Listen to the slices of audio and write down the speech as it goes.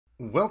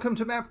Welcome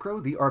to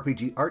MapCrow, the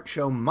RPG art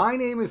show. My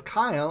name is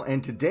Kyle,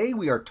 and today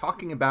we are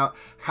talking about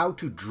how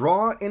to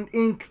draw and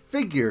ink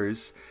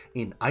figures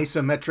in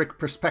isometric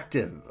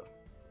perspective.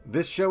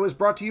 This show is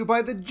brought to you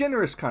by the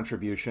generous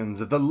contributions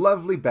of the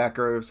lovely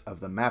backers of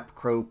the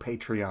MapCrow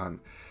Patreon.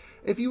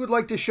 If you would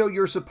like to show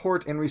your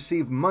support and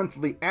receive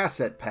monthly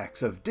asset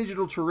packs of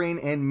digital terrain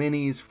and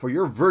minis for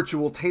your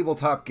virtual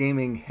tabletop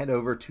gaming, head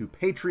over to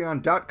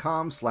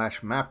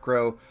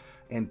patreon.com/mapcrow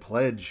and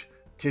pledge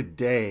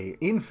today.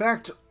 In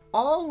fact,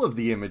 all of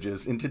the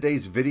images in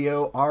today's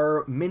video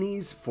are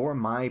minis for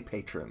my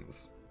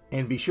patrons.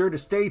 And be sure to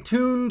stay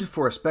tuned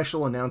for a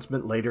special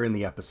announcement later in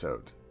the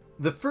episode.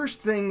 The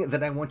first thing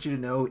that I want you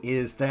to know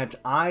is that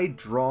I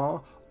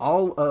draw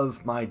all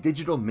of my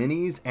digital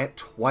minis at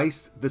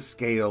twice the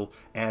scale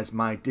as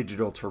my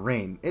digital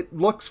terrain. It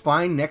looks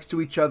fine next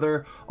to each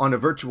other on a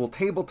virtual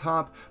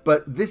tabletop,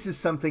 but this is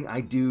something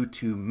I do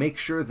to make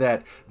sure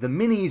that the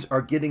minis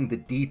are getting the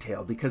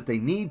detail, because they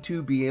need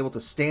to be able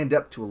to stand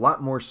up to a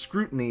lot more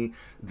scrutiny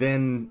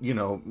than, you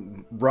know,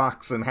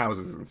 rocks and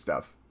houses and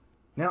stuff.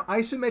 Now,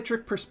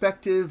 isometric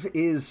perspective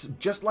is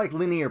just like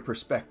linear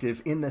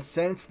perspective in the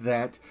sense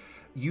that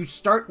you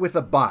start with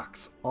a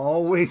box.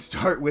 Always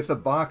start with a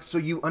box so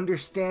you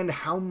understand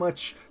how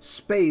much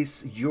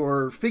space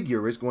your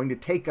figure is going to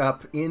take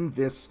up in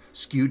this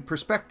skewed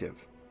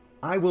perspective.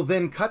 I will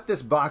then cut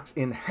this box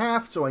in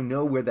half so I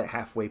know where the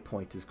halfway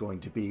point is going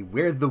to be,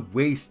 where the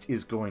waist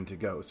is going to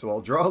go. So I'll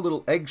draw a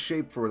little egg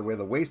shape for where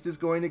the waist is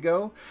going to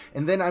go,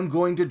 and then I'm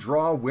going to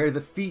draw where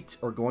the feet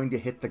are going to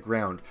hit the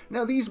ground.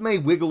 Now these may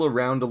wiggle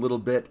around a little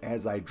bit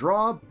as I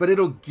draw, but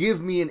it'll give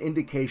me an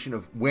indication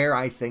of where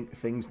I think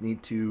things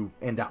need to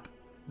end up.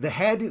 The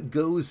head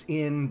goes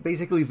in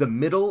basically the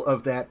middle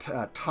of that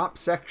top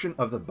section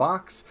of the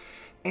box,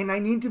 and I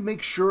need to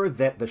make sure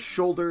that the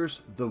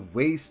shoulders, the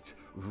waist,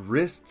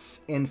 wrists,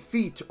 and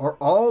feet are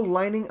all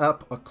lining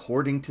up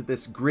according to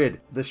this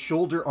grid. The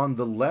shoulder on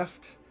the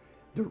left,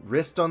 the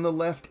wrist on the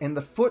left, and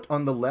the foot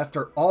on the left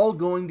are all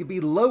going to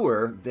be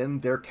lower than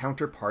their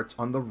counterparts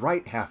on the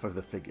right half of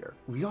the figure.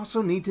 We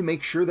also need to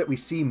make sure that we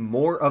see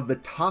more of the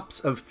tops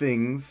of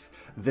things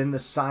than the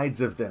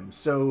sides of them.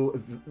 So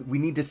we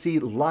need to see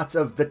lots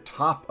of the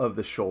top of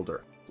the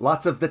shoulder,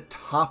 lots of the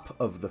top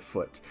of the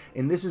foot.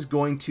 And this is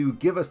going to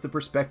give us the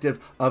perspective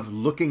of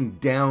looking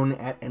down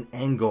at an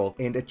angle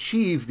and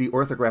achieve the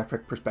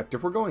orthographic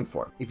perspective we're going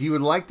for. If you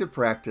would like to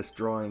practice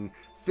drawing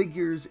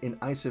figures in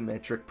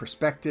isometric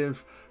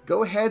perspective,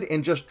 go ahead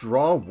and just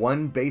draw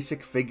one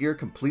basic figure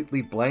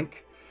completely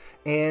blank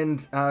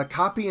and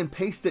copy and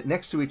paste it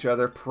next to each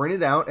other, print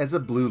it out as a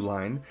blue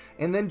line,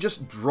 and then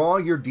just draw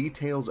your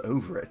details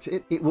over it.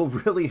 It will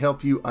really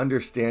help you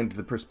understand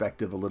the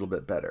perspective a little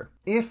bit better.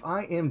 If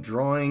I am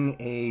drawing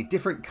a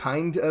different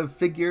kind of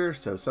figure,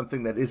 so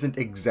something that isn't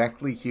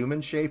exactly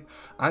human shape,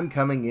 I'm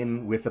coming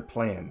in with a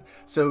plan.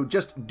 So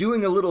just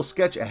doing a little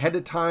sketch ahead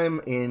of time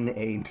in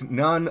a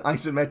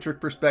non-isometric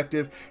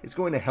perspective is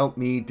going to help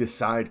me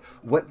decide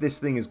what this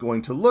thing is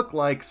going to look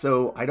like,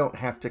 so I don't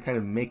have to kind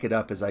of make it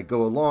up as I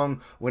go along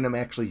when I'm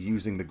actually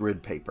using the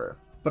grid paper.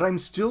 But I'm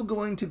still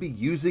going to be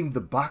using the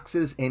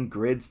boxes and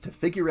grids to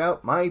figure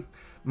out my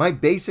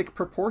basic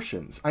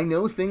proportions. I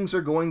know things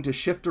are going to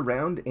shift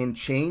around and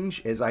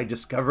change as I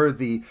discover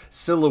the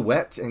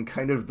silhouette and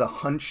kind of the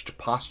hunched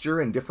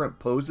posture and different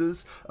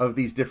poses of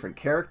these different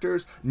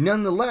characters.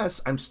 Nonetheless,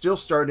 I'm still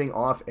starting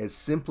off as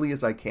simply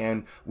as I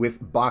can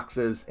with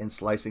boxes and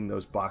slicing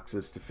those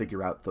boxes to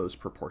figure out those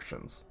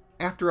proportions.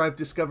 After I've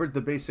discovered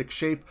the basic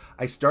shape,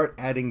 I start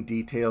adding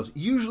details,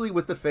 usually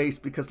with the face,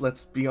 because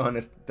let's be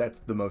honest, that's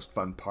the most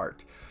fun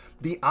part.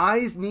 The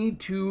eyes need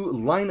to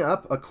line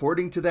up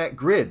according to that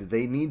grid.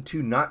 They need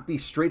to not be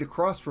straight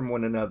across from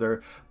one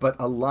another, but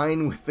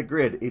align with the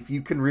grid. If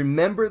you can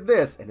remember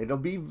this, and it'll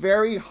be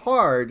very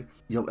hard,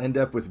 you'll end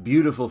up with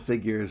beautiful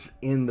figures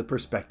in the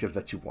perspective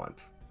that you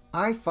want.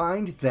 I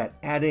find that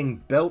adding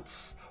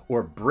belts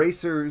or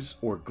bracers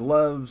or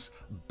gloves,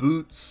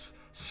 boots,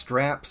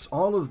 straps,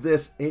 all of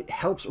this, it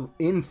helps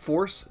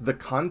enforce the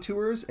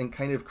contours and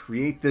kind of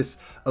create this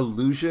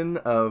illusion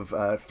of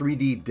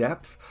 3D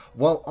depth,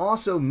 while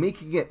also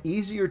making it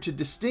easier to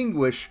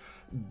distinguish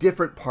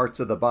different parts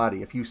of the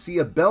body. If you see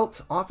a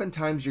belt,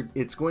 oftentimes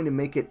it's going to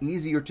make it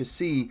easier to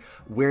see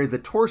where the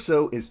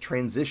torso is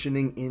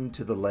transitioning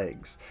into the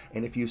legs.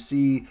 And if you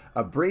see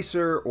a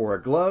bracer or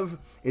a glove,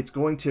 it's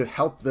going to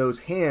help those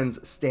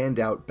hands stand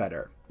out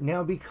better.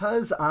 Now,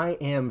 because I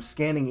am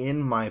scanning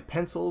in my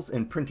pencils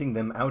and printing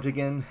them out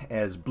again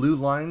as blue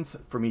lines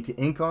for me to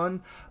ink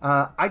on,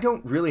 I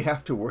don't really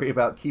have to worry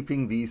about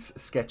keeping these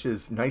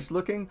sketches nice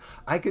looking.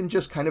 I can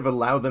just kind of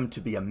allow them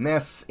to be a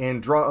mess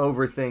and draw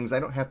over things.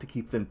 I don't have to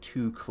keep them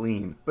too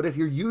clean. But if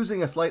you're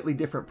using a slightly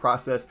different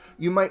process,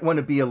 you might want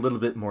to be a little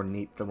bit more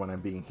neat than what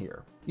I'm being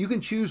here. You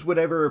can choose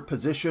whatever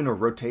position or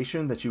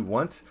rotation that you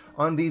want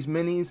on these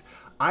minis.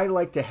 I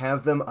like to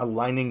have them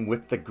aligning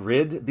with the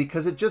grid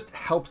because it just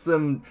helps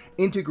them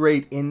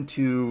integrate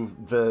into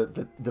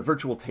the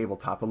virtual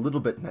tabletop a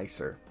little bit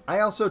nicer. I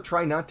also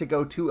try not to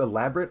go too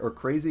elaborate or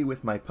crazy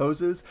with my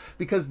poses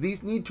because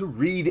these need to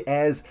read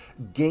as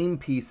game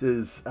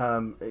pieces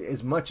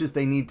as much as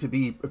they need to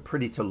be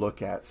pretty to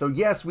look at. So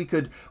yes, we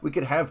could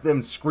have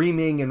them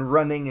screaming and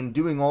running and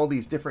doing all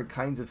these different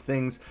kinds of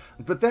things,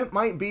 but that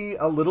might be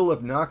a little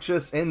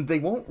obnoxious and they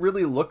won't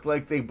really look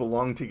like they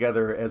belong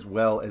together as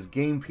well as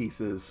game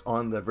pieces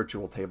on the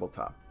virtual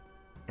tabletop.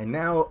 And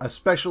now a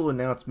special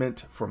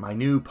announcement for my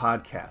new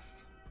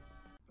podcast.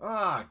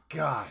 Ah,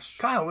 gosh.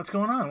 Kyle, what's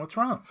going on? What's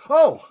wrong?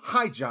 Oh,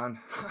 hi, John.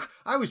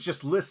 I was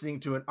just listening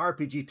to an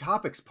RPG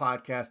Topics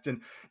podcast,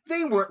 and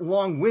they weren't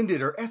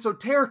long-winded or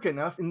esoteric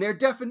enough in their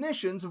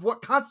definitions of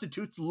what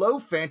constitutes low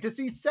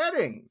fantasy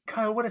settings.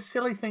 Kyle, what a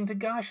silly thing to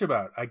gush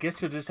about. I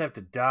guess you'll just have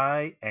to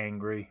die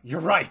angry. You're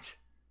right.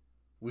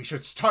 We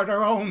should start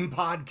our own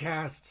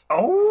podcast.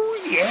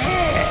 Oh,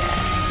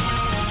 yeah!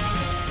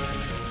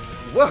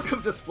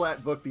 Welcome to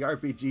Splatbook, the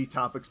RPG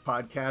Topics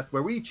podcast,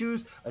 where we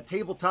choose a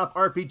tabletop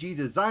RPG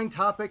design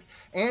topic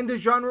and a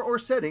genre or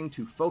setting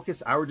to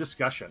focus our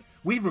discussion.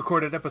 We've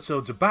recorded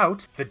episodes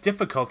about the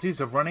difficulties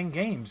of running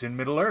games in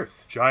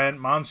Middle-earth, giant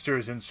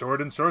monsters in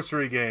sword and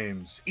sorcery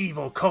games,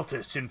 evil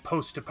cultists in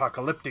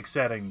post-apocalyptic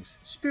settings,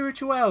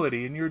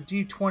 spirituality in your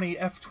D20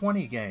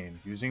 F20 game,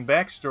 using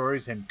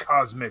backstories in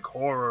cosmic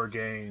horror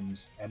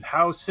games, and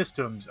how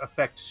systems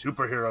affect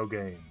superhero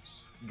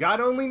games.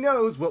 God only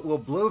knows what we'll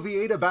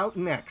bloviate about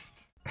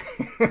next.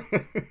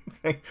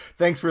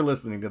 Thanks for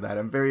listening to that.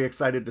 I'm very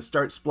excited to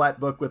start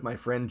Splatbook with my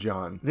friend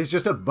John. There's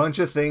just a bunch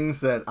of things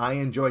that I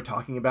enjoy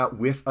talking about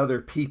with other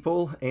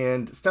people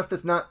and stuff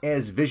that's not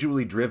as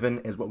visually driven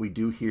as what we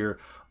do here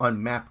on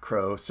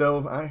MapCrow.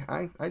 So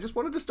I just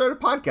wanted to start a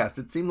podcast.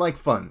 It seemed like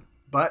fun.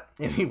 But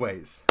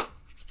anyways,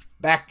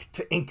 back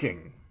to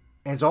inking.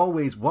 As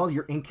always, while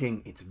you're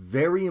inking, it's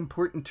very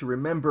important to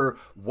remember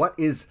what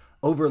is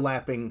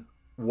overlapping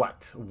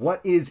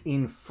what is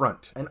in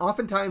front. And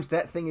oftentimes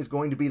that thing is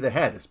going to be the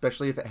head,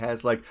 especially if it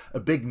has like a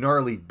big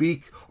gnarly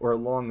beak or a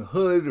long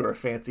hood or a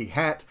fancy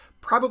hat.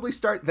 Probably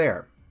start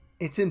there.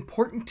 It's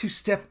important to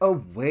step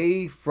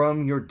away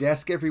from your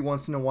desk every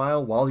once in a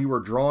while you are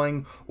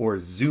drawing, or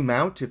zoom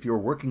out if you're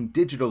working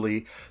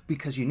digitally,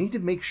 because you need to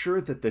make sure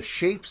that the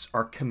shapes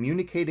are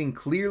communicating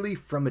clearly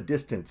from a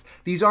distance.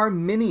 These are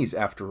minis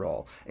after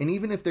all, and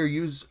even if they're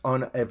used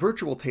on a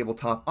virtual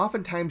tabletop,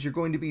 oftentimes you're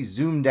going to be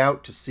zoomed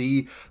out to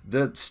see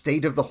the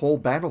state of the whole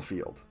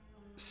battlefield.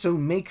 So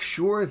make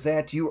sure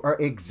that you are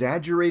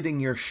exaggerating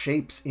your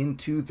shapes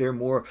into their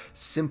more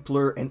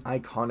simpler and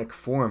iconic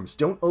forms.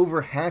 Don't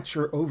overhatch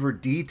or over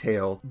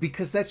detail,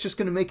 because that's just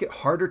going to make it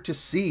harder to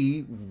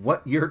see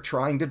what you're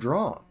trying to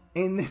draw.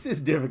 And this is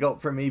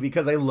difficult for me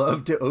because I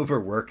love to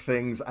overwork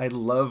things. I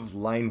love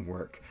line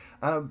work.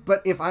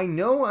 But if I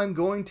know I'm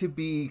going to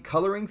be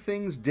coloring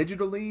things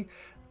digitally,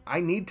 I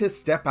need to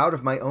step out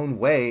of my own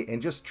way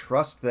and just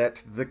trust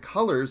that the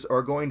colors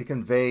are going to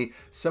convey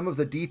some of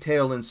the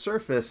detail and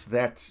surface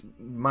that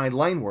my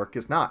line work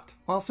is not.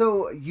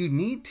 Also, you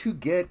need to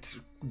get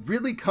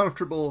really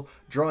comfortable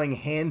drawing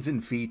hands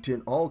and feet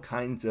in all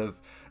kinds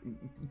of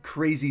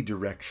crazy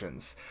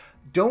directions.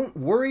 Don't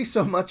worry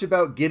so much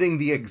about getting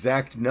the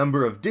exact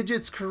number of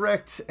digits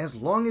correct. As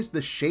long as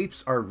the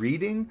shapes are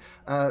reading,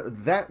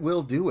 that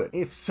will do it.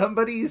 If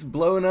somebody's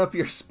blowing up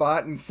your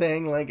spot and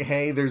saying like,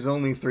 hey, there's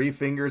only 3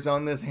 fingers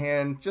on this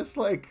hand, just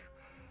like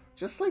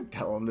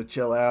tell them to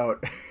chill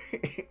out.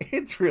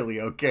 It's really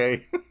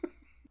okay.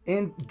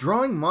 And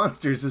drawing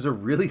monsters is a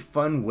really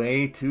fun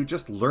way to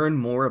just learn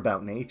more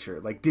about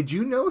nature. Like, did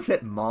you know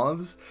that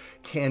moths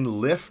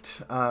can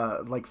lift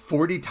like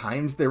 40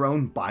 times their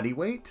own body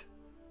weight?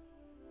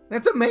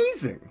 That's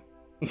amazing.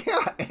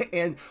 Yeah,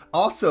 and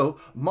also,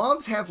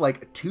 moths have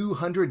like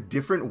 200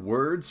 different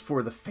words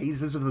for the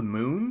phases of the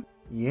moon.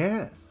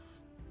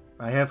 Yes,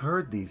 I have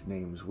heard these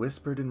names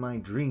whispered in my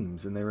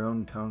dreams in their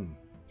own tongue.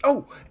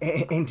 Oh,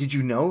 and did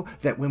you know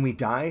that when we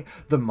die,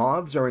 the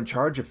moths are in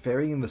charge of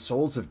ferrying the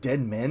souls of dead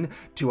men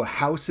to a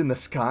house in the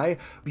sky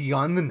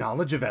beyond the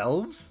knowledge of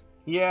elves?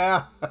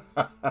 Yeah,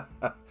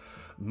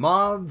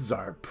 moths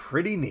are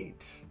pretty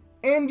neat.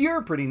 And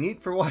you're pretty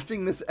neat for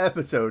watching this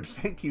episode.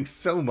 Thank you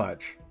so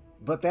much.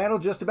 But that'll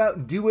just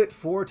about do it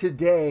for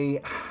today.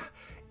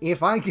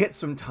 If I get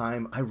some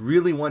time, I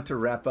really want to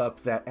wrap up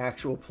that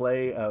actual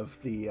play of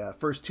the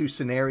first 2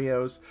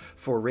 scenarios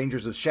for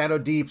Rangers of Shadow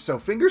Deep, so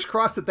fingers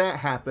crossed that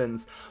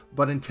happens.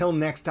 But until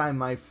next time,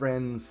 my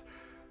friends,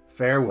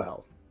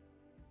 farewell.